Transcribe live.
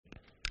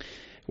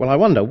Well, I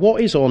wonder,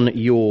 what is on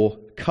your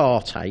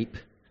car tape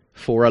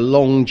for a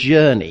long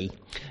journey?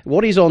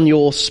 What is on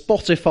your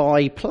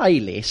Spotify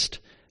playlist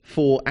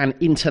for an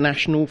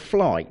international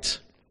flight?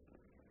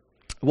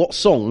 What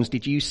songs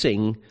did you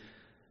sing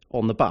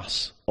on the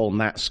bus on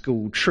that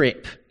school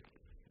trip?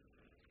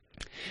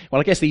 Well,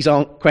 I guess these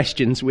aren't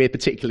questions we're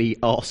particularly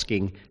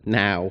asking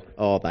now,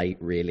 are they,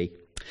 really?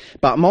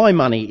 But my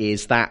money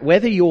is that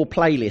whether your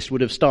playlist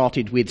would have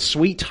started with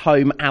Sweet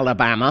Home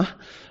Alabama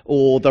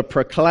or The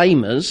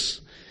Proclaimers,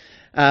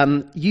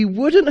 you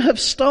wouldn't have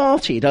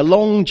started a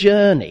long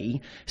journey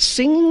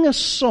singing a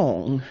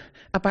song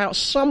about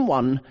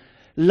someone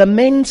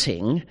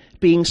lamenting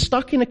being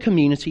stuck in a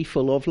community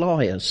full of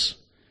liars,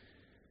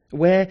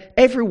 where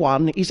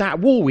everyone is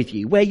at war with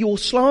you, where you're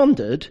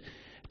slandered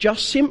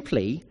just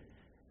simply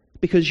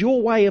because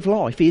your way of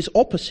life is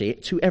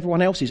opposite to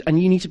everyone else's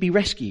and you need to be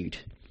rescued.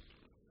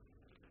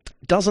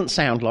 Doesn't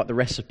sound like the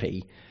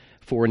recipe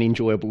for an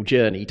enjoyable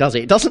journey, does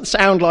it? It doesn't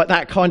sound like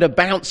that kind of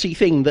bouncy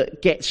thing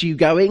that gets you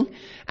going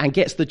and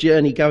gets the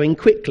journey going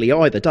quickly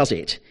either, does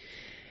it?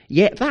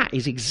 Yet that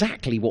is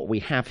exactly what we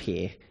have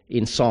here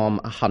in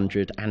Psalm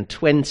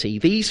 120.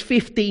 These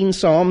 15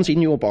 psalms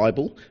in your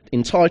Bible,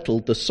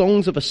 entitled The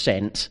Songs of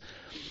Ascent,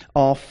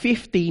 are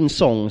 15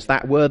 songs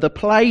that were the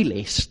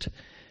playlist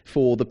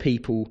for the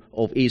people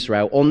of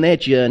Israel on their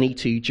journey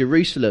to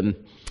Jerusalem.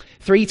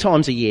 3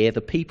 times a year,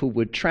 the people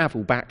would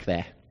travel back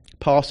there.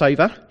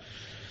 Passover,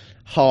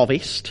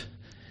 harvest,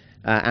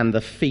 and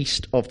the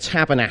Feast of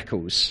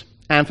Tabernacles.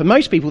 And for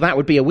most people, that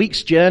would be a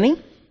week's journey,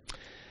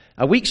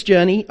 a week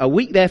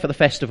there for the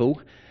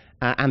festival,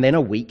 and then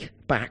a week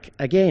back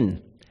again.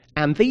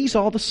 And these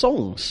are the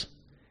songs.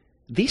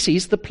 This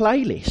is the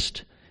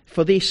playlist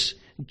for this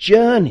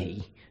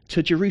journey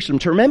to Jerusalem,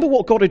 to remember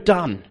what God had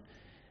done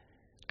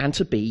and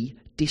to be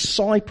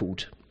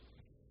discipled.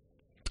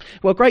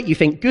 Well, great, you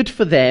think, good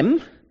for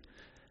them,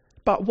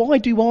 but why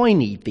do I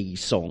need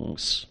these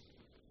songs?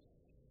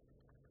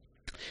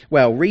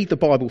 Well, read the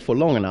Bible for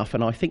long enough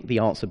and I think the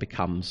answer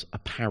becomes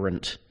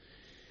apparent.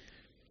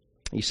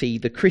 You see,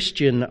 the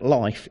Christian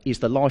life is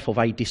the life of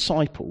a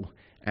disciple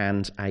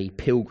and a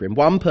pilgrim.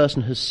 One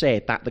person has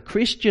said that the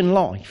Christian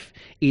life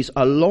is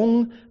a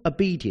long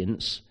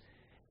obedience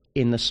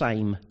in the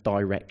same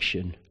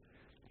direction.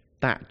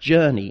 That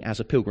journey as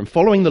a pilgrim,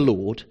 following the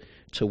Lord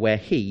to where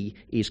he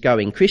is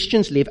going.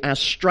 Christians live as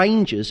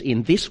strangers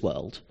in this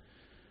world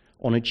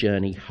on a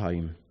journey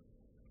home.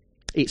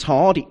 It's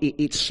hard,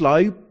 it's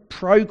slow,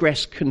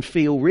 progress can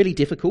feel really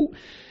difficult.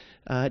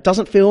 It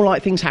doesn't feel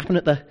like things happen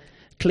at the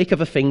click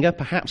of a finger,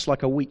 perhaps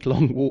like a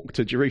week-long walk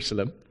to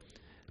Jerusalem.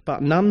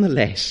 But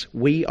nonetheless,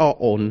 we are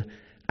on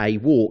a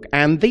walk.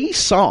 And these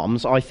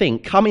psalms, I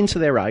think, come into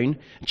their own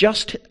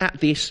just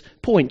at this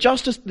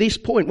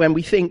point when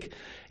we think,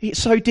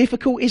 it's so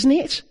difficult, isn't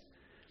it?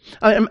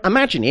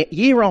 Imagine it,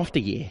 year after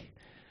year.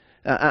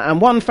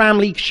 And one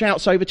family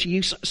shouts over to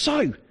you,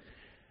 so,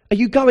 are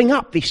you going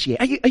up this year?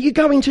 Are you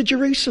going to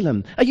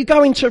Jerusalem? Are you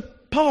going to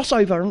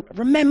Passover and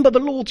remember the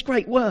Lord's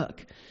great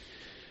work?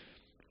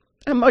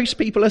 And most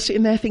people are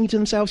sitting there thinking to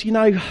themselves,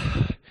 I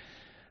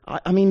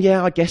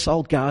guess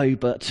I'll go,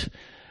 but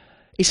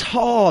it's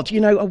hard,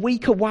 a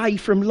week away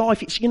from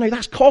life. It's,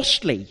 that's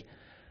costly.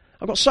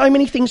 I've got so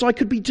many things I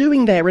could be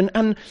doing there,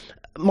 and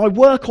my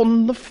work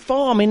on the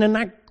farm in an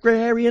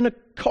agrarian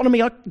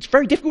economy, it's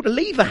very difficult to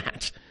leave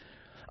that.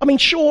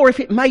 Sure,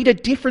 if it made a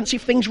difference,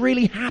 if things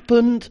really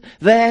happened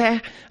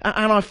there,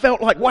 and I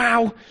felt like,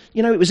 wow,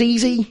 it was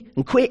easy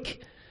and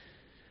quick.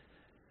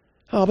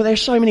 Oh, but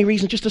there's so many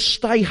reasons just to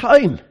stay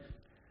home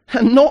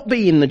and not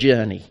be in the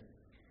journey.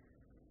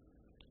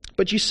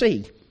 But you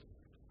see,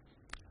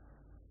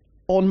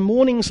 on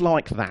mornings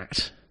like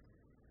that,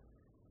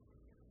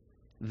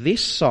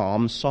 this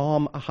Psalm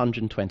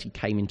 120,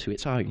 came into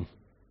its own.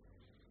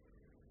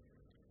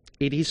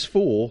 It is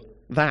for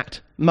that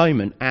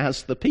moment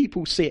as the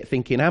people sit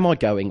thinking, am I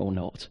going or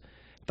not?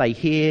 They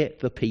hear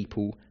the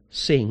people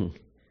sing.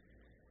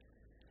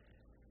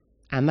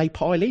 And they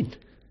pile in.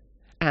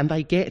 And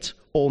they get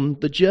on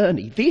the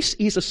journey. This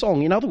is a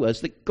song, in other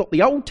words, that got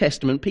the Old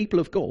Testament people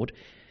of God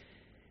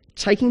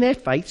taking their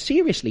faith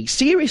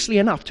seriously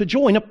enough to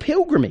join a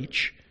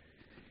pilgrimage.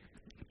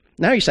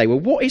 Now you say,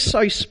 well, what is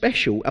so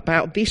special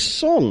about this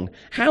song?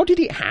 How did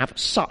it have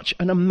such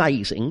an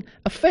amazing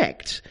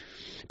effect?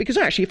 Because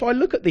actually, if I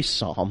look at this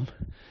psalm,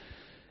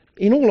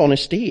 in all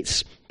honesty,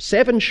 it's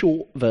 7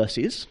 short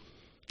verses.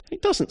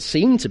 It doesn't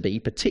seem to be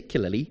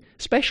particularly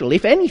special.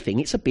 If anything,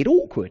 it's a bit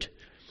awkward.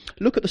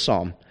 Look at the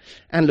psalm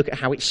and look at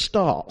how it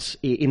starts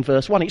in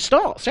verse 1. It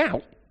starts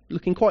out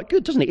looking quite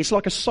good, doesn't it? It's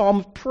like a psalm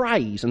of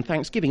praise and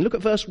thanksgiving. Look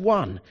at verse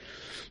 1.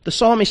 The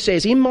psalmist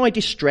says, in my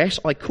distress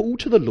I called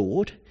to the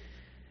Lord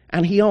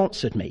and he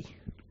answered me.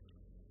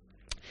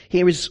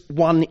 Here is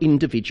one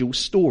individual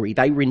story.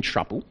 They were in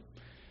trouble.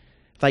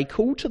 They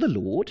called to the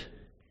Lord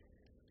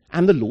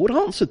and the Lord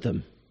answered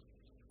them.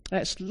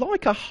 It's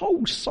like a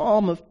whole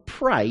psalm of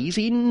praise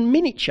in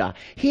miniature.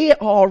 Here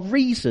are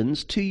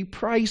reasons to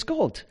praise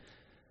God.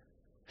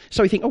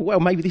 So we think, oh, well,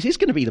 maybe this is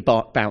going to be the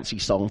bouncy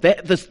song.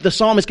 The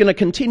psalm is going to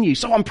continue,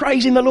 so I'm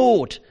praising the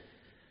Lord.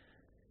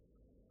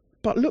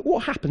 But look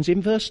what happens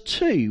in verse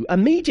 2.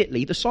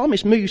 Immediately, the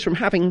psalmist moves from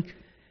having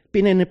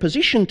been in a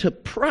position to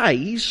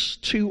praise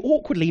to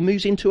awkwardly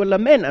moves into a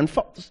lament. And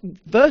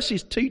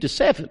verses 2 to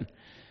 7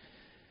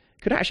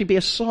 could actually be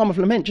a psalm of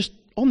lament just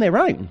on their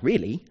own,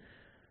 really.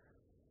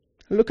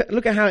 Look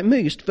at how it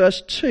moves.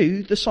 Verse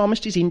 2, the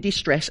psalmist is in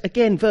distress.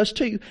 Again, verse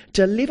 2,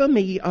 deliver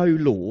me, O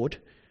Lord,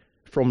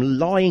 from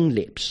lying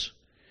lips,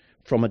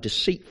 from a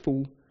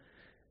deceitful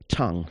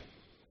tongue.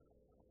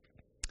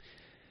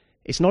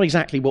 It's not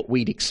exactly what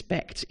we'd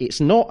expect.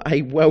 It's not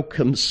a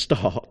welcome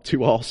start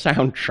to our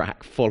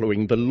soundtrack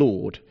following the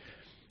Lord.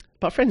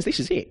 But friends,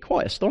 this is it,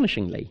 quite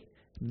astonishingly.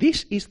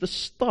 This is the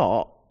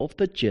start of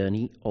the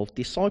journey of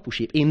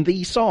discipleship in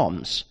these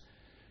Psalms.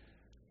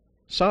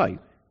 So,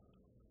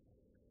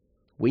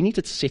 we need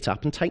to sit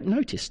up and take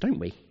notice, don't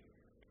we?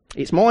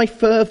 It's my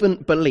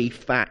fervent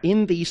belief that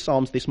in these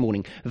Psalms this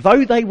morning,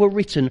 though they were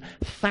written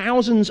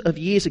thousands of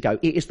years ago,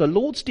 it is the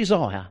Lord's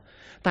desire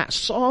that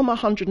Psalm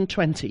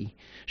 120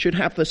 should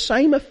have the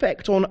same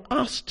effect on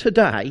us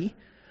today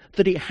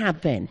that it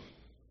had then.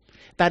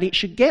 That it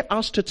should get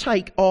us to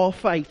take our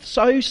faith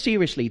so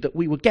seriously that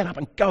we would get up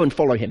and go and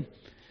follow him.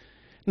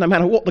 No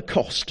matter what the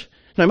cost,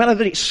 no matter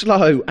that it's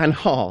slow and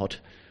hard,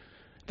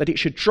 that it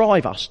should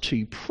drive us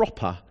to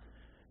proper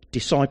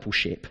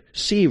discipleship,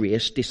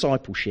 serious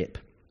discipleship.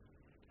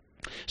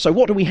 So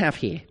what do we have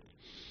here?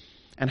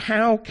 And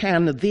how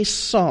can this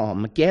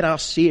psalm get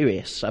us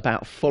serious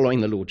about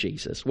following the Lord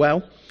Jesus?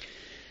 Well,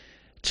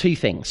 two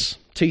things,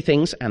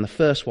 and the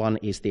first one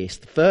is this.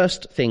 The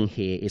first thing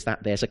here is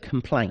that there's a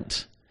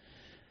complaint.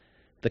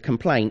 The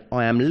complaint,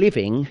 I am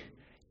living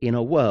in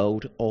a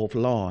world of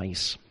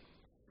lies.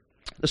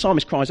 The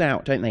psalmist cries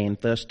out, don't they, in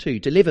verse 2,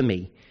 deliver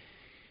me,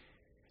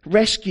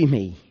 rescue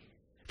me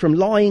from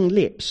lying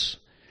lips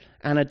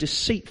and a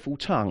deceitful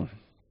tongue.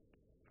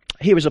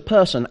 Here is a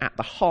person at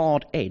the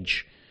hard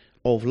edge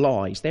of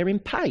lies. They're in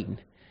pain.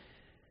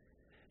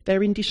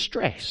 They're in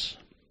distress.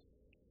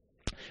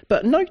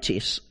 But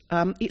notice,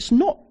 it's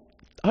not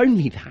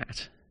only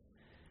that.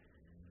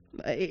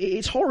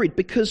 It's horrid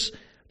because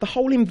the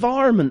whole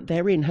environment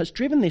they're in has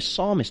driven this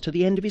psalmist to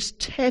the end of his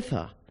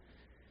tether.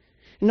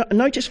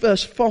 Notice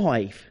verse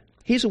 5.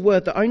 Here's a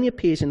word that only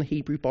appears in the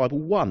Hebrew Bible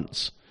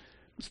once.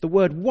 It's the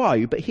word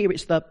woe, but here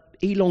it's the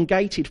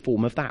elongated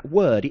form of that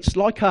word. It's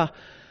like a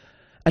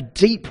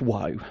deep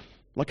woe,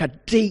 like a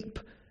deep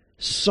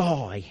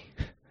sigh.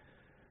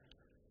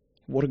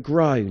 What a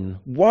groan.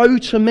 Woe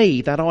to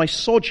me that I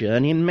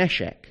sojourn in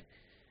Meshech,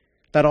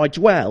 that I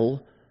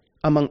dwell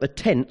among the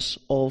tents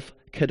of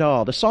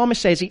Kedar. The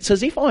psalmist says it's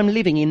as if I'm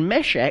living in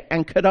Meshech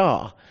and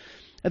Kedar.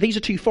 Now, these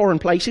are two foreign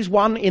places,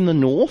 one in the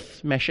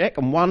north, Meshech,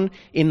 and one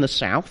in the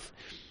south.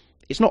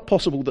 It's not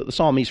possible that the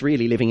psalmist is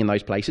really living in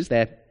those places.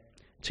 They're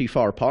too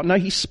far apart. No,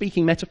 he's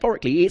speaking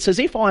metaphorically. It's as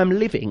if I am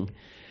living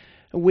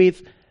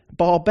with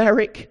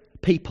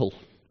barbaric people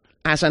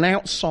as an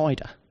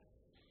outsider.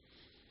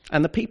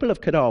 And the people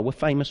of Kedar were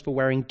famous for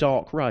wearing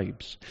dark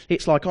robes.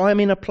 It's like I am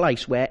in a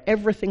place where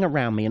everything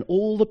around me and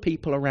all the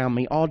people around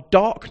me are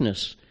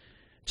darkness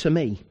to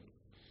me.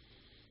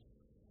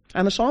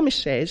 And the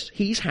psalmist says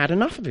he's had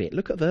enough of it.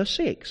 Look at verse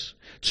 6.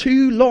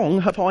 Too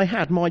long have I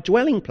had my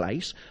dwelling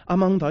place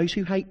among those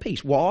who hate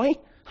peace. Why?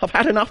 I've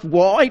had enough.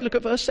 Why? Look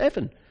at verse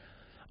 7.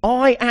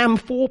 I am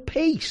for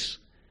peace.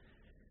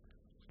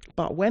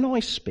 But when I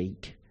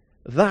speak,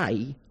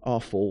 they are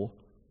for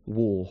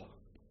war.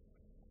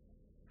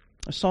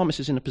 The psalmist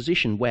is in a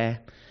position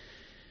where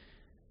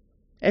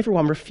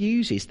everyone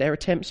refuses their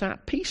attempts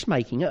at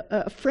peacemaking,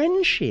 at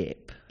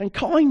friendship and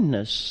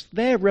kindness.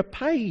 They're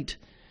repaid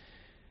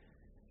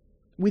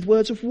with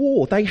words of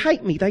war. They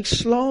hate me, they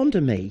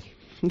slander me.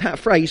 In that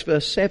phrase,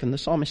 verse 7, the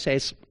psalmist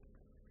says,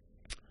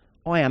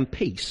 I am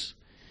peace.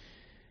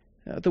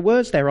 The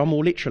words there are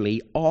more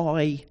literally,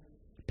 I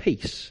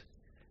peace.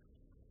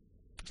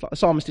 It's like the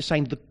psalmist is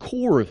saying the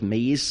core of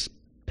me is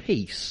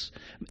peace.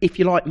 If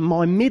you like,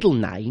 my middle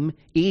name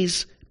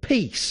is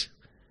peace.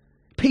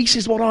 Peace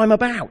is what I'm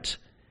about.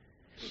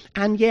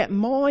 And yet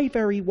my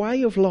very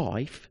way of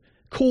life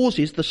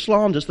causes the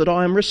slanders that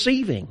I am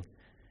receiving.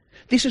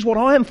 This is what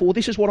I am for,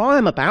 this is what I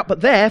am about,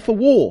 but they're for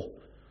war.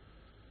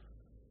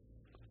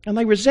 And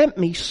they resent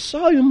me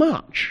so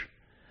much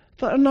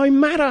that no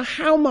matter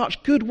how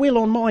much goodwill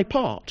on my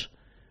part,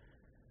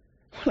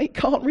 well, it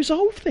can't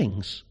resolve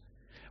things.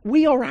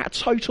 We are at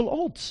total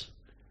odds.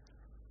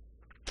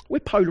 We're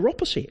polar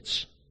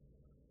opposites.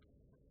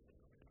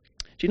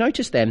 Do you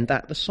notice then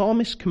that the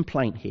psalmist's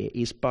complaint here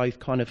is both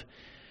kind of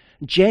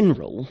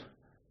general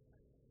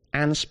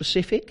and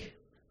specific?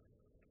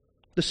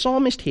 The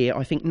psalmist here,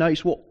 I think,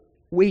 knows what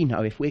we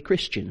know if we're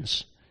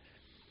Christians.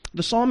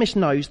 The psalmist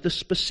knows the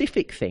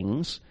specific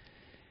things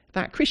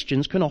that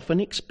Christians can often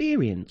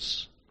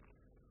experience.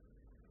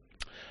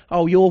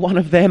 Oh, you're one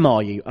of them,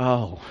 are you?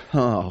 Oh.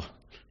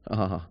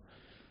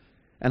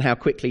 And how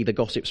quickly the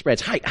gossip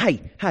spreads.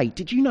 Hey,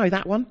 did you know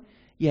that one?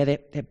 Yeah,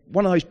 they're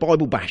one of those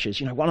Bible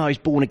bashers, one of those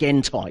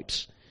born-again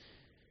types.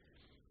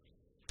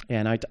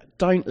 Yeah, no,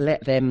 don't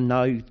let them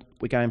know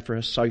we're going for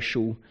a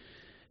social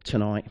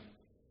tonight.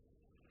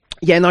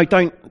 Yeah, no,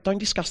 don't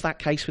discuss that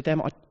case with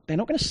them. They're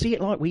not going to see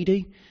it like we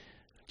do.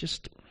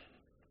 Just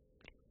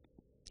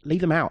leave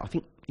them out. I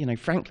think,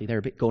 frankly, they're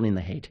a bit gone in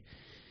the head.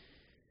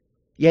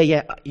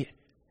 Yeah.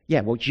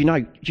 Well, do you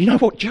know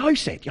what Joe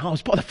said? I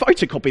was by the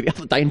photocopy the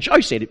other day, and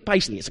Joe said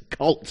basically it's a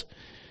cult.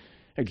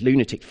 A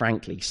lunatic,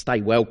 frankly. Stay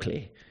well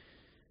clear.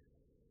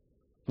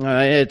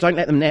 Don't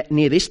let them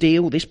near this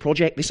deal, this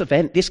project, this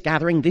event, this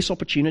gathering, this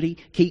opportunity.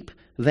 Keep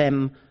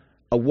them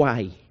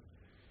away.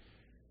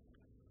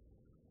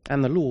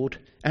 And the Lord,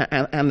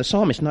 and the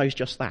psalmist knows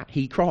just that.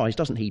 He cries,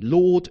 doesn't he?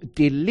 Lord,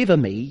 deliver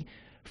me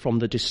from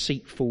the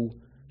deceitful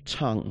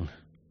tongue.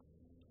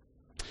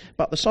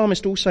 But the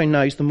psalmist also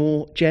knows the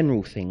more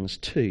general things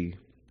too.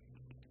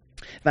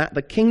 That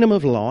the kingdom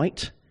of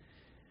light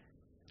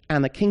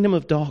and the kingdom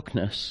of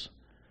darkness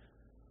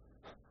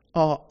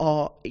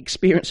are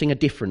experiencing a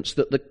difference.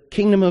 That the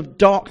kingdom of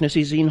darkness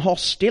is in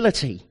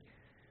hostility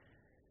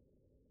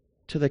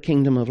to the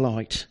kingdom of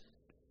light.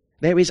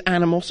 There is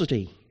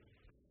animosity.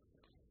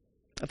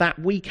 That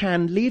we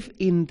can live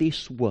in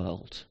this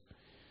world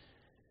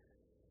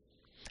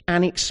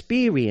and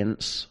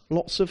experience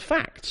lots of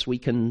facts. We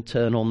can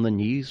turn on the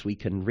news, we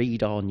can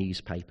read our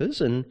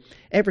newspapers, and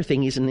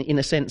everything is, in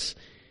a sense,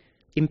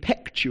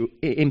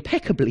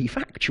 impeccably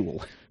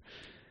factual.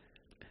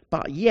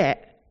 But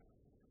yet,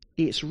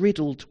 it's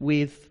riddled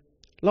with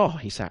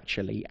lies,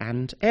 actually,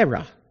 and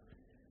error.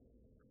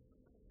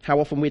 How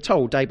often we're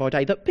told day by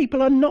day that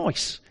people are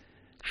nice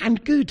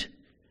and good,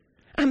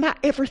 and that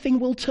everything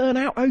will turn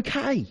out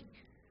okay.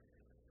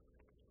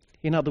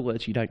 In other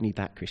words, you don't need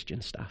that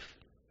Christian stuff.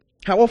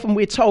 How often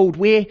we're told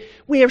we're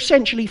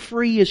essentially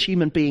free as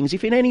human beings.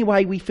 If in any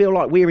way we feel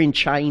like we're in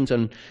chains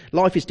and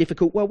life is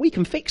difficult, well, we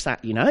can fix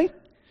that, Bit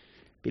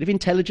of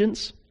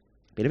intelligence,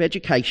 bit of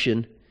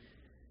education,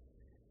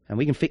 and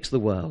we can fix the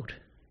world.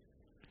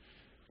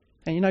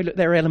 And look,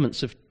 there are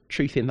elements of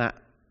truth in that,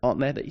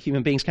 aren't there? That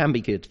human beings can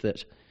be good,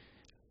 that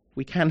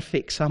we can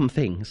fix some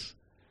things.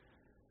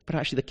 But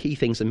actually the key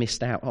things are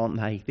missed out, aren't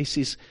they?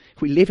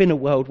 We live in a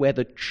world where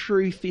the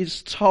truth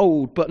is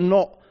told, but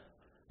not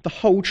the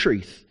whole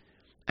truth,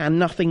 and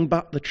nothing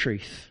but the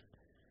truth.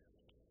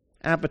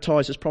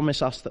 Advertisers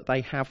promise us that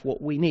they have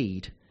what we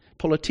need.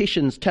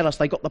 Politicians tell us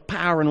they got the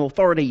power and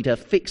authority to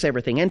fix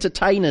everything.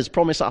 Entertainers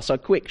promise us a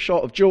quick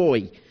shot of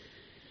joy.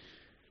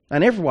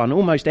 And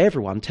almost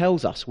everyone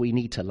tells us we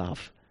need to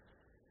love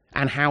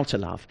and how to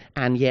love,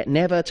 and yet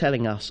never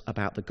telling us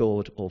about the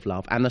God of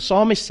love. And the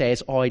psalmist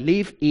says, I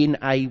live in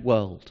a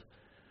world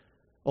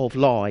of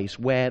lies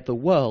where the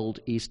world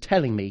is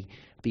telling me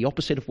the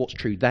opposite of what's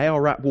true. They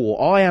are at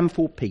war. I am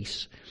for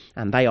peace,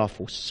 and they are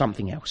for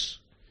something else.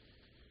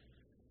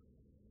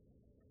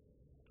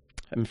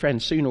 And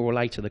friends, sooner or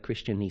later the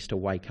Christian needs to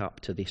wake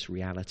up to this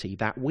reality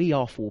that we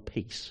are for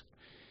peace.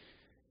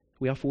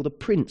 We are for the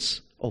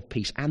Prince of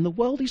Peace, and the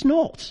world is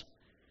not.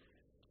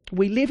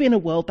 We live in a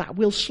world that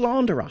will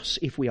slander us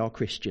if we are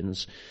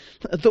Christians,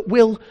 that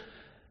will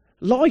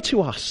lie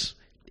to us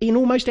in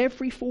almost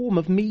every form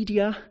of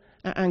media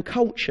and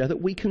culture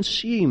that we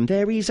consume.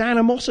 There is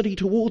animosity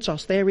towards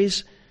us. There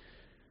is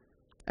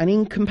an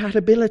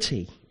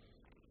incompatibility.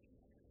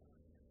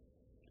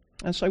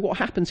 And so what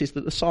happens is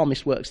that the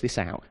psalmist works this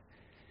out.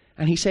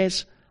 And he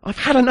says, I've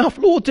had enough.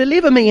 Lord,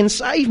 deliver me and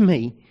save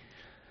me.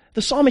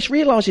 The psalmist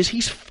realises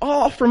he's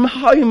far from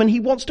home and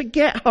he wants to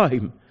get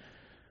home.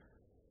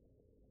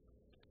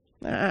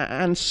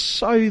 And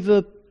so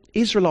the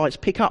Israelites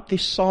pick up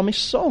this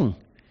psalmist's song.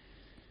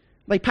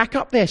 They pack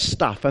up their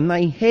stuff and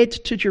they head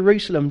to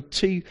Jerusalem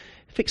to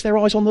fix their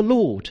eyes on the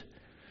Lord,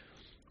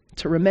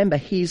 to remember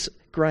his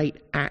great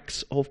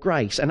acts of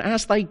grace. And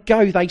as they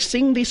go, they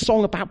sing this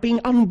song about being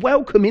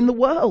unwelcome in the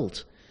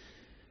world.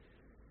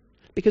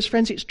 Because,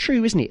 friends, it's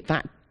true, isn't it,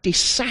 that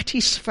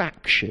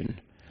dissatisfaction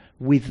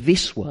with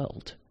this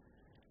world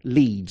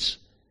leads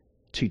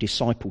to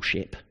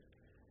discipleship.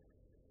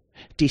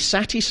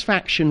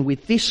 Dissatisfaction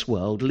with this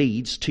world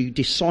leads to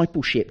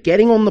discipleship,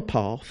 getting on the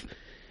path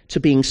to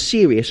being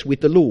serious with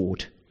the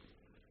Lord.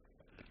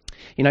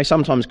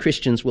 Sometimes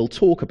Christians will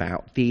talk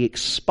about the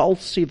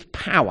expulsive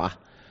power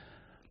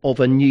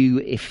of a new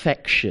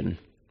affection.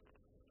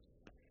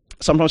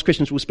 Sometimes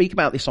Christians will speak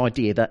about this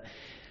idea that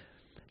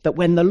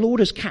when the Lord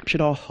has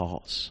captured our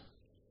hearts,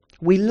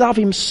 we love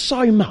him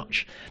so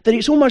much that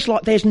it's almost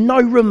like there's no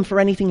room for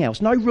anything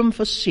else, no room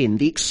for sin,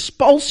 the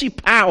expulsive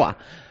power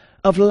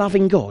of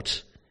loving God.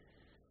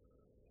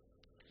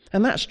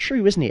 And that's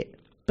true, isn't it?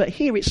 But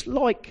here it's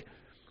like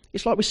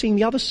we're seeing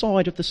the other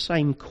side of the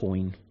same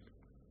coin.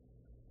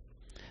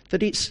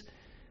 That it's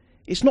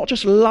not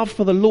just love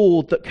for the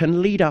Lord that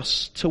can lead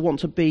us to want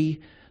to be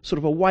sort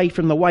of away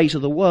from the ways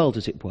of the world,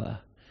 as it were.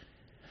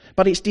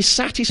 But it's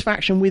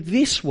dissatisfaction with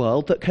this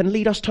world that can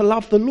lead us to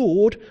love the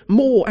Lord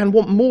more and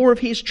want more of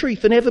his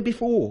truth than ever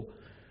before.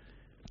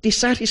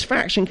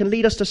 Dissatisfaction can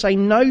lead us to say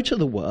no to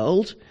the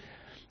world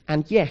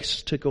and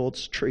yes to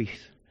God's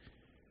truth.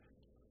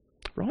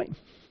 Right?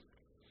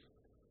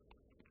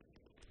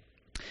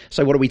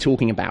 So what are we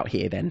talking about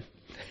here then?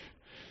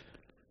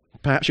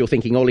 Perhaps you're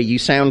thinking, Ollie, you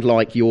sound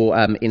like you're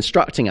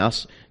instructing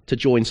us to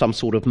join some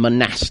sort of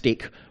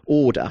monastic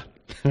order.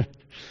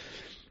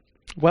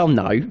 Well,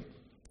 no,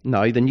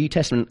 the New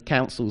Testament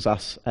counsels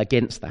us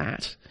against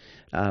that.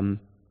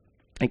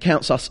 It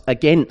counsels us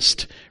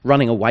against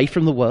running away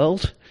from the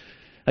world,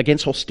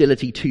 against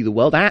hostility to the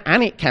world,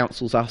 and it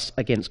counsels us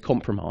against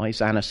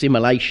compromise and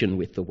assimilation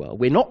with the world.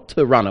 We're not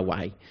to run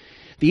away.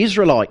 The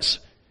Israelites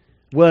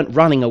weren't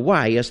running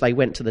away as they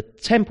went to the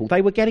temple.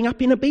 They were getting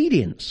up in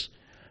obedience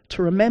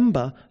to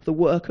remember the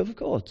work of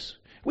God.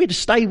 We're to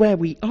stay where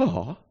we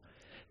are,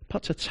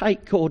 but to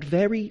take God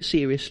very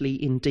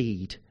seriously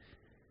indeed.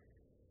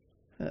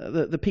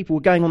 The people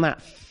were going on that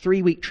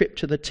 3-week trip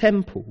to the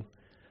temple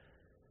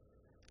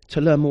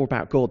to learn more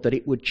about God, that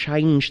it would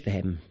change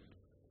them.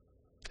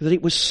 That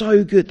it was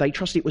so good, they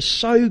trusted it was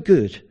so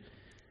good,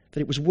 that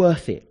it was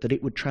worth it, that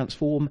it would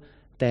transform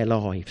their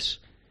lives.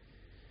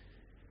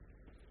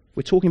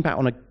 We're talking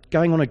about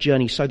going on a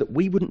journey so that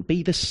we wouldn't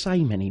be the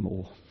same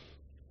anymore.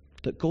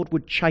 That God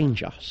would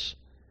change us.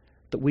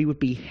 That we would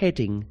be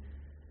heading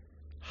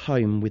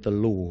home with the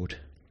Lord.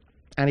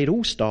 And it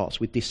all starts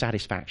with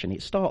dissatisfaction.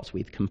 It starts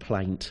with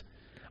complaint.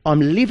 I'm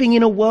living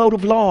in a world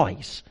of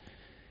lies,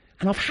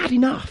 and I've had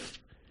enough.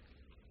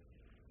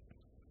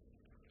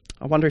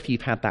 I wonder if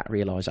you've had that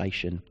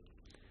realisation.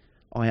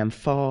 I am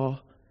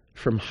far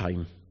from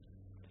home.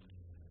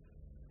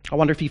 I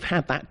wonder if you've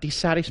had that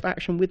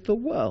dissatisfaction with the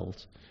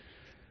world.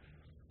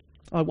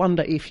 I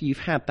wonder if you've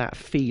had that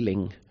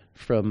feeling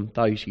from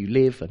those you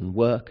live and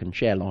work and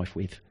share life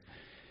with,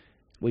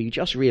 where you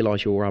just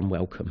realise you're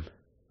unwelcome.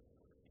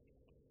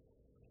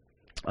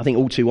 I think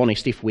all too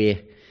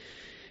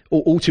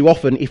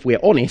often, if we're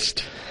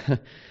honest,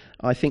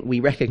 I think we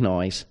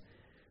recognise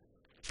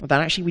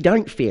that actually we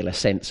don't feel a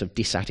sense of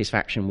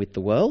dissatisfaction with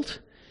the world.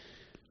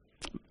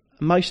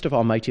 Most of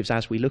our motives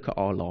as we look at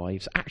our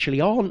lives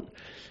actually aren't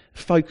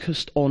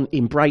focused on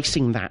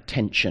embracing that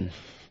tension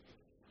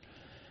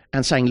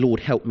and saying, Lord,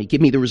 help me,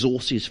 give me the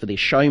resources for this,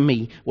 show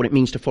me what it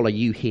means to follow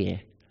you here.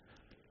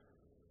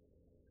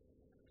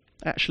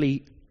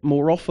 Actually,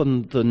 more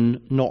often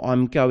than not,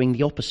 I'm going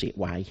the opposite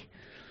way.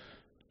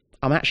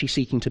 I'm actually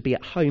seeking to be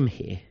at home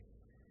here,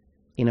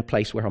 in a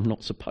place where I'm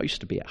not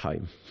supposed to be at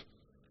home.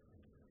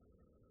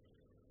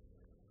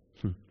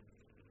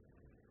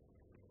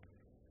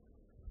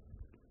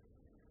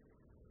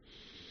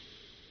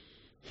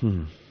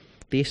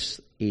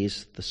 This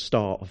is the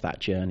start of that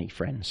journey,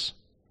 friends.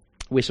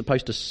 We're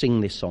supposed to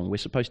sing this song. We're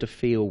supposed to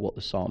feel what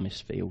the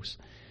psalmist feels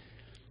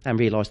and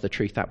realise the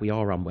truth that we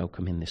are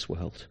unwelcome in this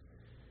world.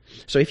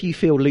 So if you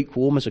feel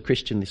lukewarm as a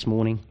Christian this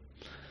morning,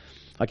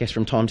 I guess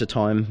from time to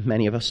time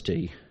many of us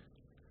do,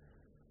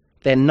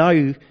 then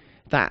know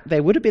that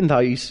there would have been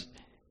those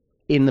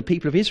in the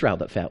people of Israel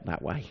that felt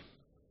that way.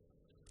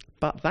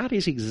 But that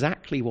is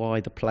exactly why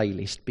the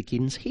playlist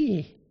begins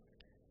here.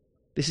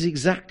 This is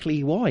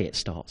exactly why it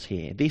starts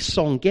here. This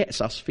song gets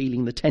us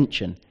feeling the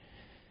tension.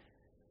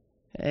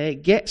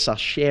 It gets us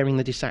sharing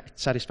the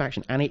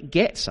dissatisfaction, and it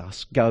gets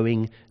us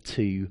going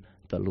to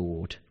the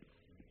Lord.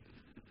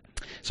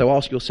 So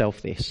ask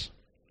yourself this.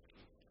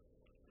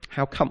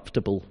 How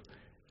comfortable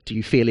do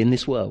you feel in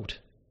this world?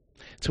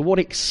 To what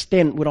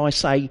extent would I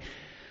say,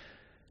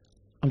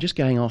 I'm just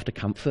going after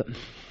comfort?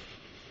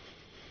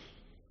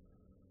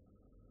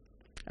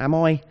 Am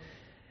I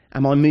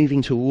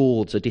moving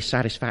towards a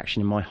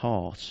dissatisfaction in my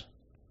heart?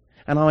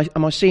 And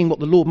am I seeing what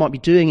the Lord might be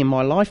doing in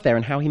my life there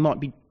and how he might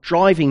be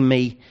driving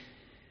me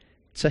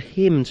to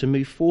him to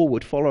move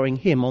forward, following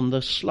him on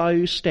the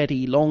slow,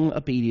 steady, long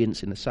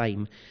obedience in the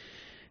same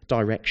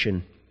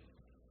direction?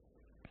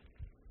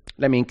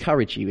 Let me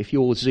encourage you, if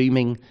you're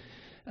Zooming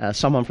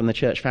someone from the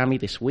church family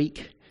this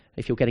week,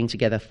 if you're getting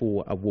together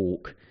for a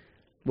walk,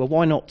 well,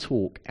 why not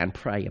talk and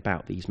pray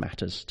about these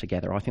matters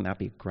together? I think that'd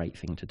be a great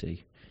thing to do.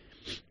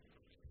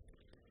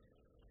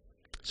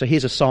 So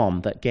here's a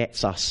psalm that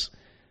gets us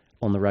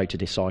on the road to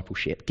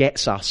discipleship,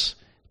 gets us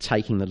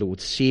taking the Lord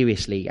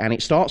seriously. And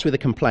it starts with a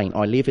complaint,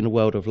 I live in a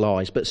world of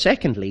lies. But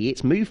secondly,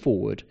 it's moved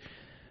forward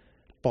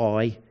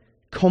by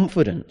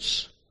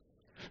confidence.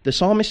 The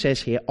psalmist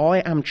says here, I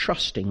am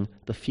trusting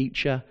the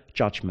future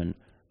judgment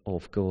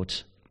of God.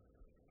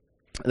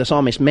 The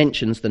psalmist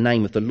mentions the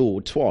name of the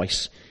Lord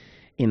twice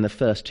in the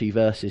first 2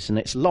 verses, and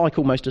it's like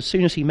almost as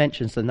soon as he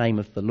mentions the name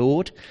of the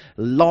Lord,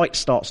 light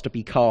starts to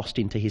be cast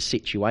into his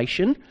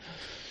situation,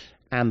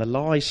 and the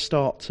lies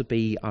start to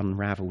be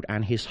unravelled,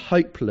 and his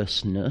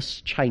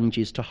hopelessness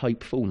changes to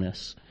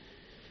hopefulness.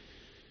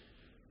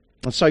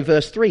 And so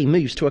verse 3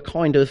 moves to a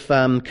kind of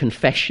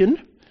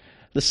confession.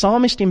 The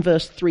psalmist in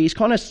verse 3 is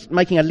kind of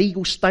making a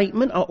legal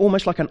statement,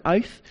 almost like an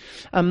oath.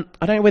 I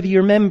don't know whether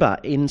you remember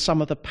in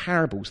some of the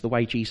parables the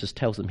way Jesus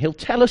tells them. He'll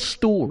tell a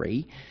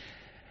story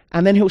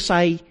and then he'll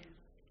say,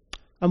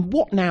 and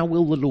what now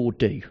will the Lord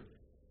do?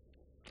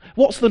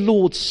 What's the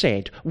Lord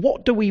said?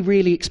 What do we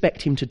really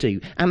expect him to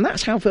do? And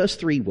that's how verse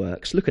 3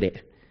 works. Look at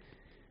it.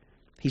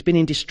 He's been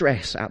in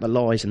distress at the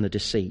lies and the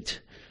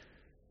deceit.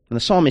 And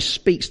the psalmist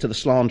speaks to the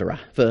slanderer,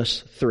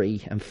 verse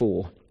 3 and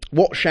 4.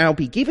 What shall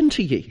be given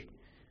to you?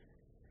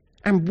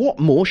 And what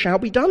more shall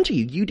be done to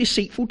you, you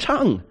deceitful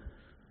tongue?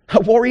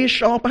 A warrior's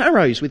sharp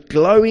arrows with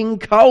glowing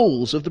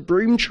coals of the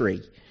broom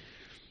tree.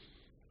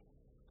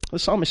 The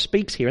psalmist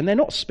speaks here, and they're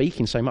not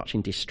speaking so much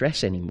in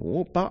distress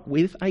anymore, but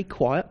with a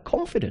quiet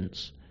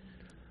confidence.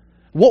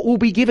 What will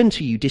be given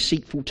to you,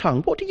 deceitful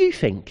tongue? What do you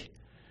think?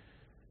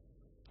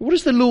 What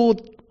has the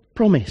Lord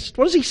promised?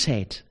 What has he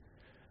said?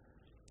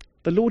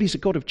 The Lord is a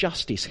God of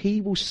justice.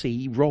 He will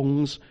see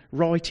wrongs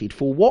righted.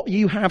 For what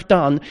you have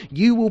done,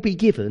 you will be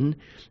given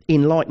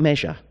in like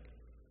measure.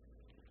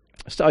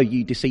 So,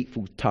 you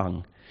deceitful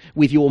tongue,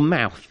 with your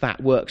mouth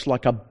that works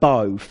like a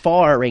bow,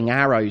 firing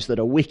arrows that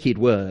are wicked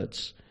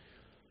words.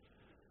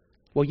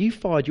 Well, you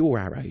fired your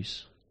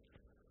arrows.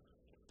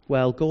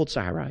 Well, God's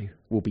arrow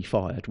will be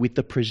fired with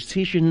the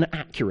precision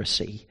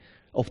accuracy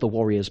of the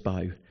warrior's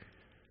bow.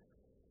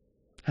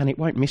 And it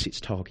won't miss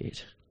its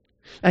target.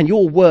 And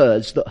your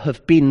words that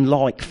have been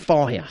like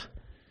fire,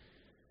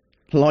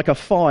 like a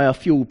fire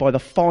fueled by the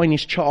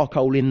finest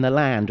charcoal in the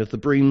land of the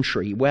broom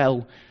tree,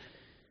 well,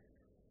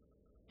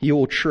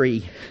 your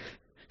tree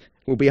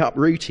will be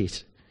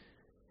uprooted.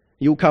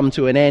 You'll come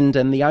to an end,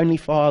 and the only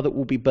fire that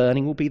will be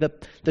burning will be the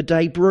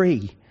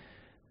debris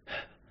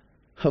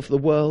of the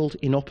world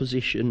in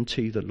opposition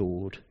to the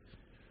Lord.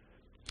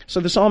 So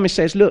the psalmist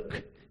says,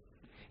 look,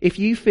 if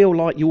you feel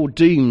like you're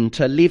doomed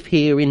to live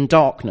here in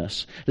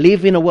darkness,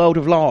 live in a world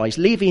of lies,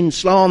 live in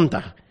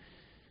slander,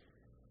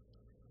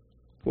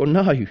 well,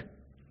 know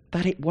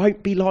that it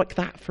won't be like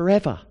that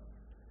forever.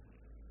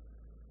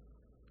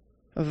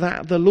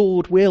 That the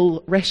Lord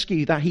will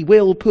rescue, that he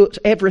will put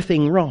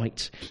everything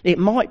right. It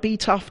might be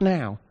tough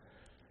now,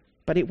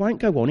 but it won't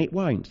go on, it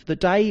won't. The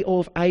day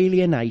of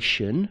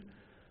alienation,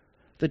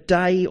 the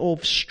day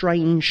of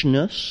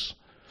strangeness,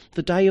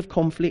 the day of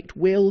conflict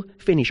will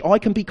finish. I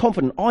can be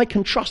confident, I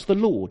can trust the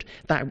Lord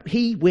that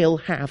he will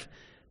have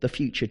the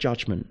future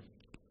judgment.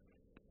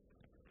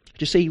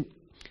 Do you see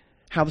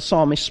how the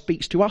psalmist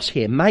speaks to us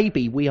here?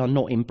 Maybe we are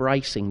not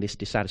embracing this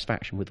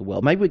dissatisfaction with the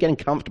world. Maybe we're getting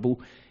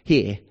comfortable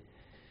here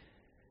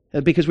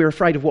because we're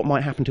afraid of what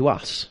might happen to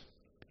us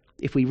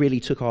if we really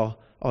took our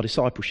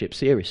discipleship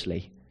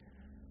seriously.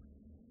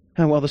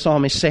 And while the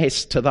psalmist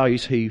says to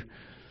those who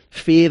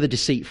fear the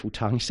deceitful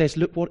tongue, he says,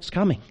 look what's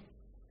coming.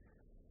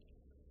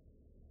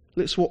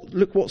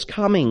 Look what's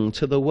coming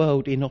to the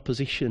world in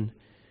opposition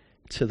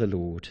to the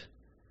Lord.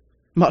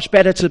 Much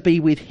better to be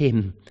with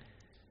him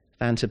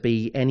than to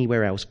be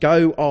anywhere else.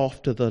 Go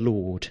after the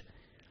Lord.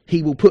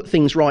 He will put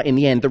things right in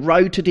the end. The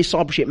road to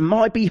discipleship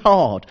might be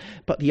hard,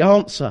 but the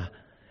answer,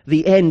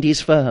 the end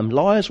is firm.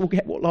 Liars will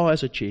get what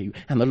liars are due,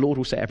 and the Lord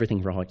will set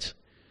everything right.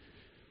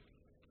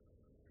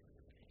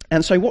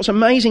 And so what's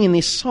amazing in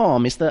this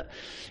psalm is that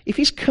if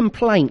his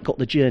complaint got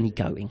the journey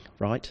going,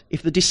 right?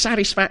 If the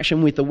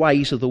dissatisfaction with the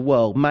ways of the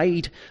world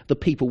made the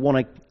people want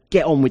to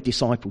get on with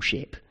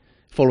discipleship,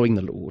 following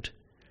the Lord,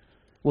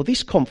 well,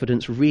 this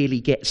confidence really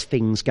gets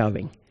things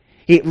going.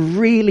 It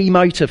really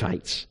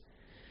motivates.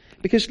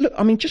 Because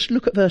just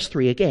look at verse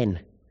 3 again.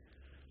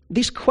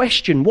 This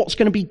question, what's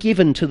going to be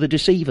given to the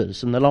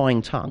deceivers and the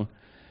lying tongue?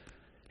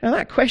 Now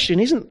that question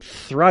isn't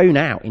thrown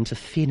out into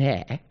thin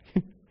air.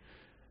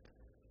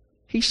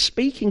 He's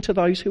speaking to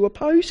those who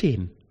oppose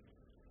him.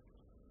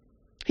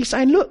 He's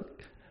saying,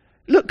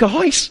 look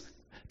guys,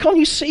 can't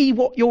you see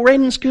what your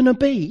end's going to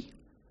be?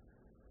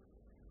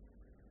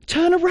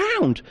 Turn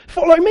around,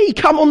 follow me,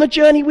 come on the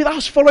journey with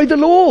us, follow the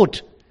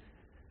Lord.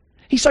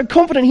 He's so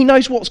confident he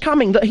knows what's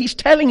coming that he's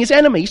telling his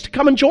enemies to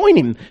come and join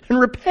him and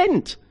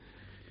repent.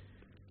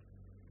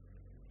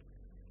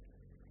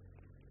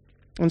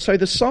 And so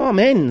the psalm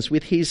ends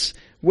with his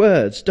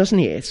words, doesn't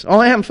it?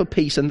 I am for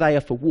peace and they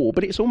are for war.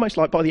 But it's almost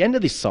like by the end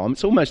of this psalm,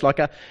 it's almost like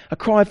a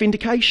cry of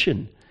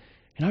vindication.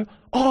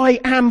 I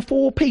am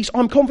for peace.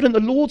 I'm confident the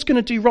Lord's going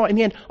to do right in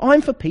the end.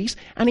 I'm for peace,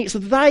 and it's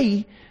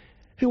they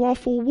who are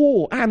for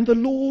war. And the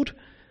Lord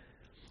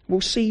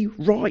will see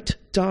right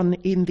done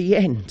in the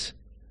end.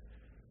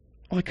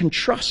 I can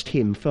trust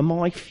him for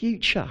my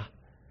future.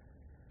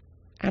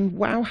 And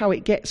wow, how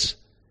it gets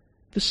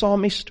the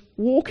psalmist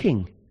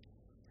walking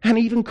and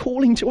even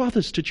calling to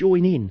others to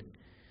join in.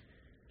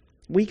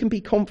 We can be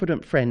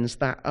confident, friends,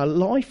 that a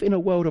life in a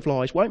world of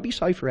lies won't be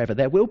so forever.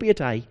 There will be a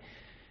day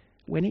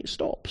when it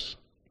stops,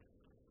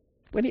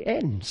 when it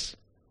ends.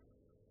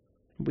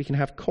 We can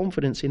have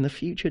confidence in the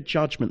future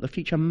judgment, the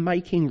future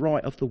making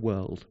right of the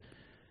world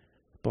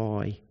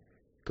by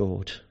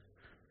God.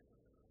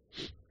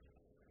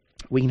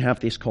 We can have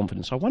this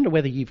confidence. I wonder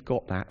whether you've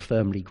got that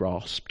firmly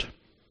grasped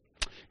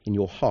in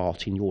your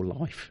heart, in your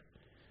life.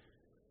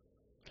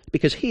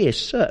 Because here,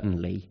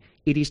 certainly,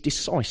 it is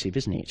decisive,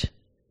 isn't it?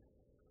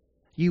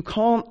 You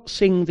can't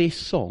sing this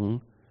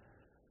song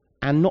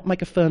and not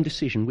make a firm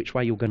decision which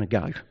way you're going to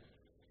go.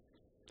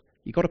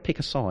 You've got to pick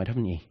a side,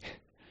 haven't you?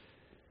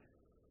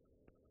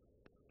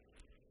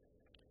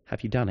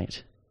 Have you done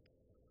it?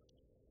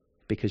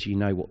 Because you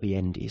know what the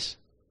end is.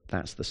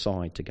 That's the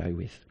side to go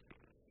with.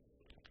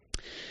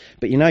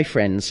 But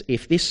friends,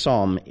 if this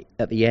psalm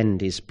at the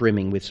end is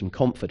brimming with some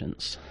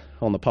confidence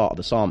on the part of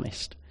the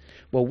psalmist,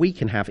 well, we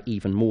can have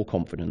even more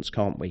confidence,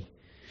 can't we?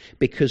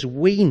 because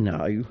we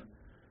know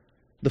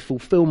the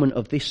fulfillment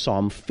of this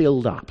psalm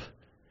filled up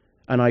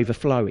and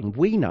overflowing.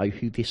 We know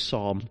who this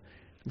psalm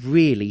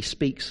really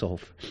speaks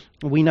of.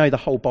 We know the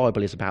whole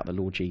Bible is about the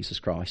Lord Jesus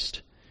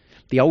Christ.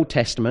 The Old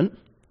Testament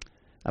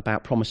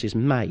about promises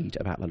made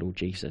about the Lord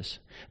Jesus.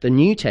 The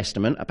New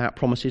Testament about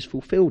promises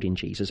fulfilled in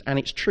Jesus. And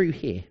it's true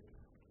here.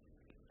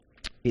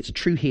 It's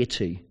true here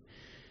too.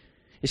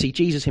 You see,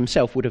 Jesus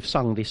himself would have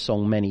sung this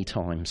song many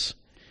times.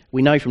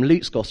 We know from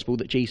Luke's Gospel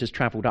that Jesus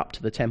travelled up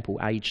to the temple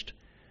aged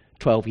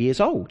 12 years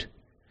old.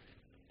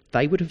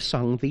 They would have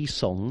sung these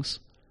songs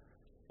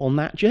on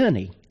that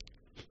journey.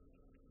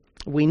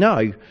 We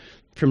know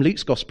from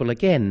Luke's Gospel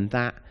again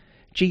that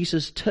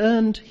Jesus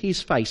turned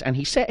his face and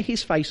he set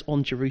his face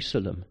on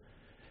Jerusalem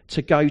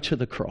to go to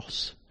the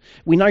cross.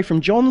 We know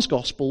from John's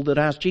Gospel that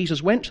as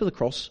Jesus went to the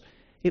cross,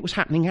 it was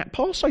happening at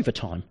Passover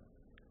time.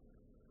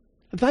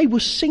 They were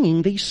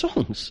singing these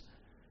songs.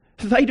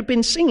 They'd have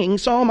been singing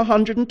Psalm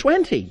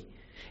 120.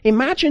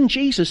 Imagine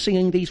Jesus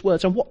singing these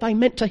words and what they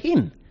meant to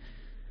him.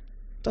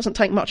 Doesn't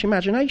take much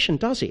imagination,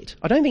 does it?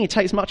 I don't think it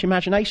takes much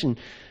imagination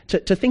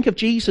to think of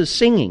Jesus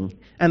singing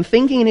and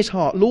thinking in his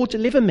heart, Lord,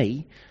 deliver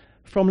me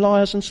from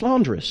liars and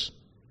slanderers,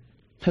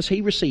 as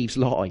he receives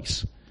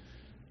lies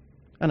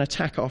and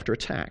attack after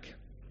attack.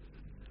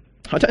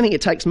 I don't think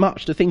it takes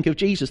much to think of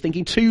Jesus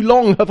thinking, too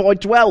long have I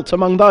dwelt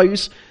among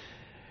those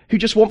who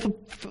just want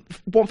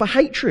for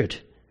hatred.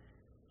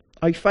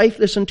 O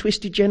faithless and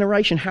twisted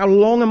generation, how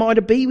long am I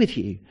to be with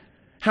you?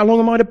 How long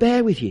am I to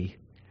bear with you?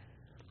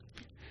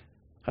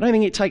 I don't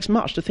think it takes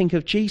much to think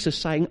of Jesus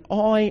saying,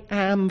 I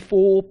am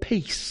for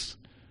peace.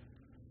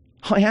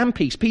 I am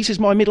peace. Peace is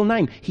my middle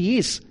name. He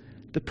is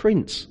the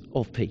Prince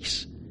of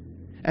Peace.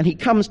 And he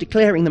comes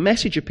declaring the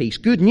message of peace.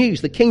 Good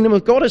news, the kingdom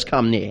of God has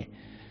come near.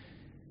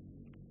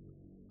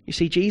 You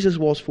see, Jesus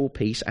was for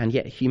peace, and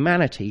yet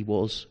humanity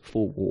was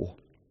for war.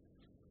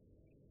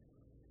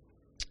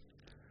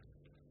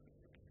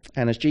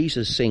 And as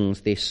Jesus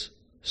sings this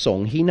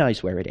song, he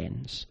knows where it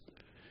ends.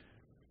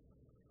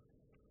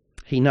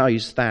 He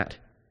knows that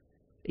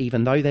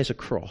even though there's a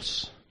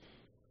cross,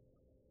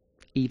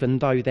 even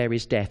though there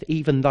is death,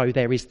 even though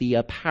there is the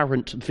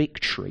apparent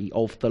victory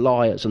of the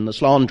liars and the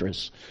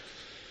slanderers,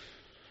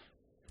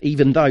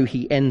 even though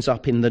he ends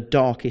up in the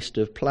darkest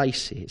of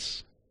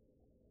places,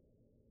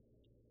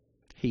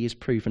 he is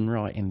proven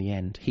right in the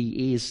end.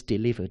 He is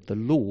delivered. The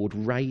Lord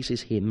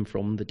raises him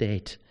from the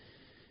dead.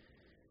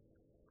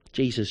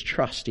 Jesus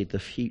trusted the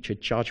future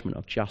judgment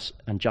of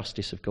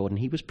justice of God, and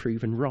he was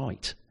proven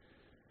right.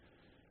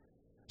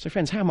 So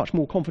friends, how much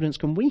more confidence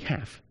can we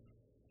have?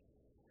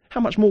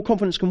 How much more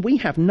confidence can we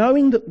have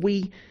knowing that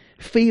we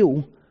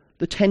feel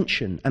the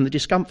tension and the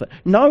discomfort,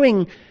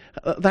 knowing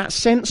that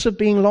sense of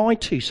being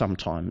lied to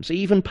sometimes,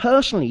 even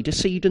personally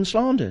deceived and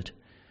slandered?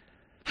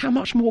 How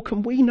much more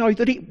can we know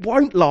that it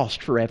won't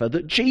last forever,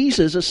 that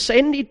Jesus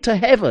ascended to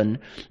heaven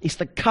is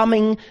the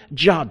coming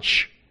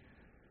judge?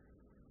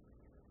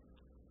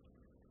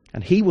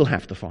 And he will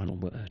have the final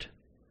word.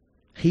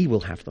 He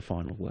will have the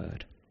final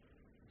word.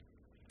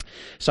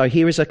 So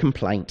here is a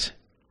complaint.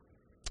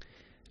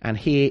 And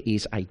here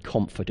is a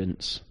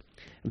confidence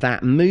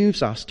that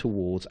moves us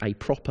towards a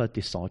proper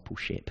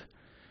discipleship.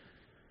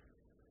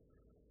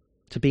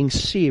 To being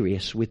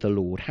serious with the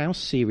Lord. How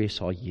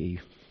serious are you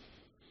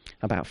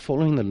about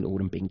following the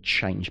Lord and being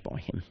changed by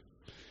him?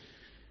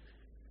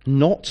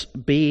 Not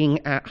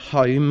being at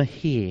home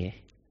here,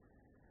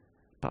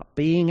 but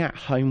being at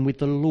home with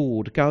the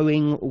Lord,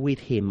 going with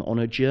him on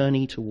a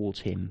journey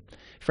towards him.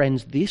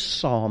 Friends, this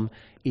psalm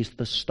is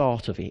the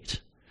start of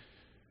it.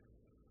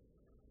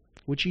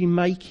 Would you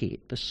make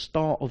it the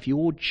start of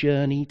your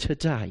journey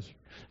today?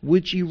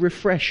 Would you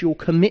refresh your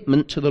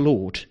commitment to the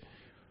Lord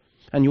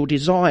and your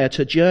desire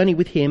to journey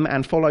with him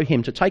and follow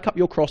him, to take up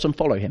your cross and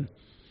follow him?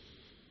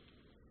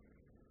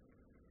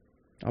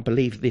 I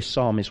believe this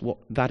psalm is what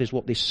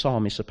this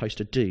psalm is supposed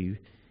to do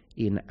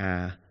in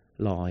our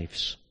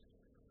lives.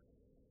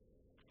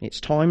 It's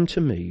time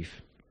to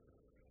move.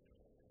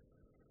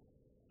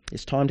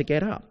 It's time to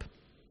get up.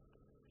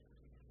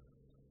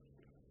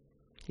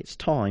 It's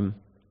time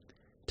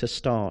to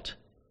start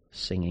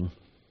singing.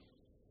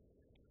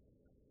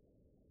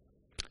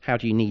 How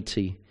do you need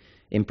to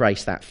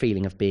embrace that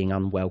feeling of being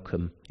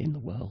unwelcome in the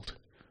world?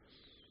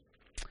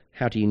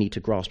 How do you need to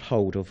grasp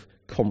hold of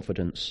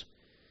confidence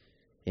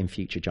in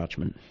future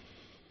judgment?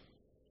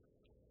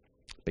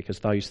 Because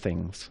those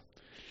things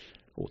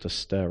ought to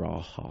stir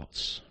our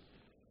hearts.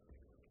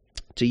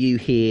 Do you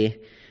hear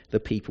the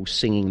people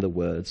singing the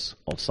words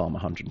of Psalm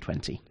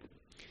 120?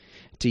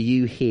 Do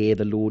you hear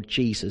the Lord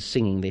Jesus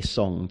singing this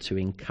song to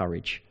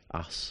encourage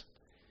us?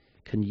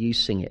 Can you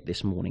sing it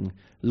this morning?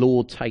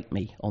 Lord, take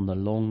me on the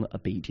long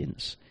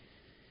obedience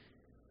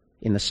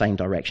in the same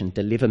direction.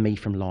 Deliver me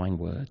from lying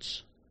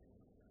words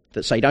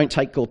that say, don't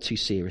take God too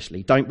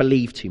seriously. Don't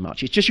believe too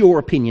much. It's just your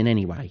opinion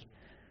anyway.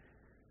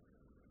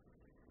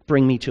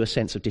 Bring me to a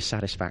sense of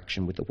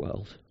dissatisfaction with the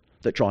world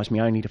that drives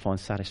me only to find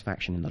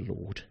satisfaction in the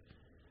Lord.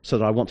 So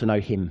that I want to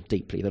know him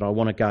deeply, that I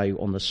want to go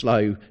on the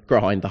slow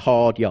grind, the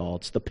hard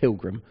yards, the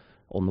pilgrim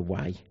on the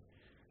way.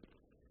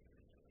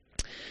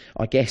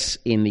 I guess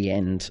in the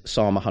end,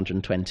 Psalm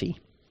 120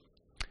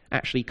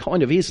 actually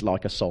kind of is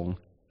like a song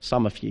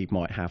some of you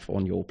might have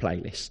on your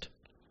playlist.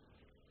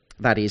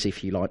 That is,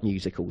 if you like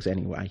musicals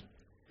anyway,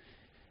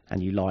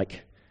 and you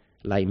like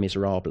Les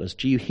Miserables.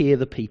 Do you hear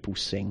the people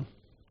sing?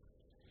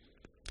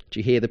 Do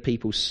you hear the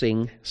people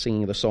singing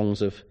the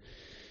songs of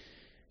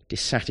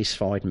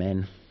dissatisfied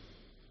men?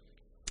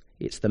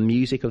 It's the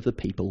music of the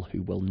people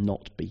who will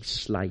not be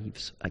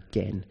slaves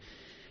again.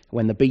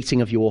 When the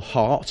beating of your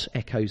heart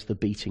echoes the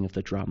beating of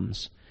the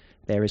drums,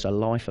 there is a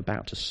life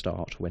about to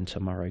start when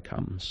tomorrow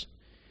comes.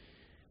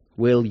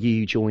 Will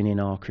you join in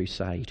our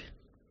crusade?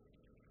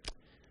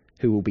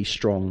 Who will be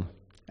strong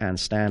and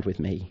stand with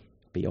me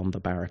beyond the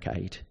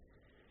barricade?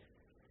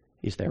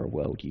 Is there a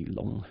world you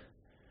long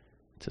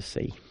to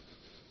see?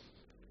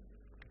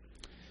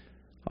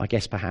 I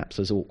guess perhaps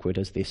as awkward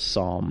as this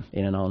psalm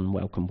in an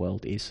unwelcome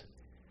world is,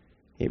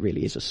 it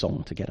really is a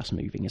song to get us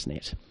moving, isn't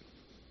it?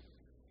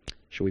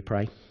 Shall we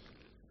pray?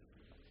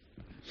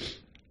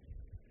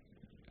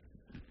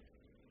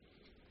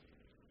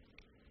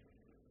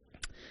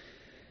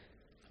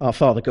 Our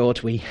Father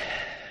God, we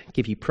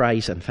give you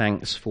praise and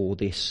thanks for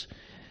this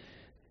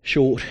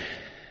short,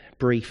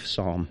 brief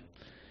psalm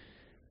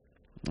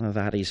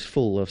that is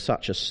full of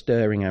such a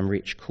stirring and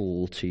rich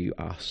call to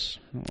us.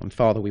 And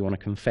Father, we want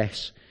to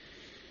confess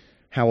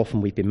how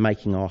often we've been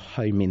making our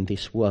home in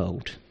this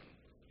world.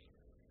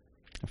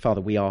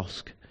 Father, we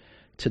ask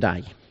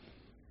today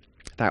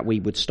that we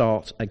would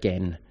start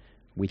again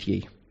with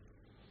you,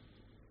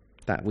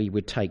 that we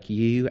would take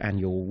you and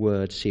your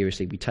word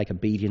seriously, we take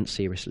obedience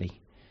seriously,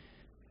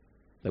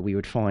 that we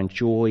would find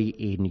joy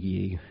in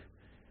you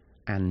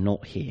and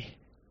not here.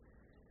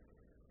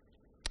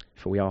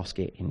 For we ask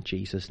it in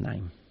Jesus'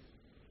 name.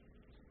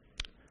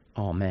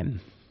 Amen.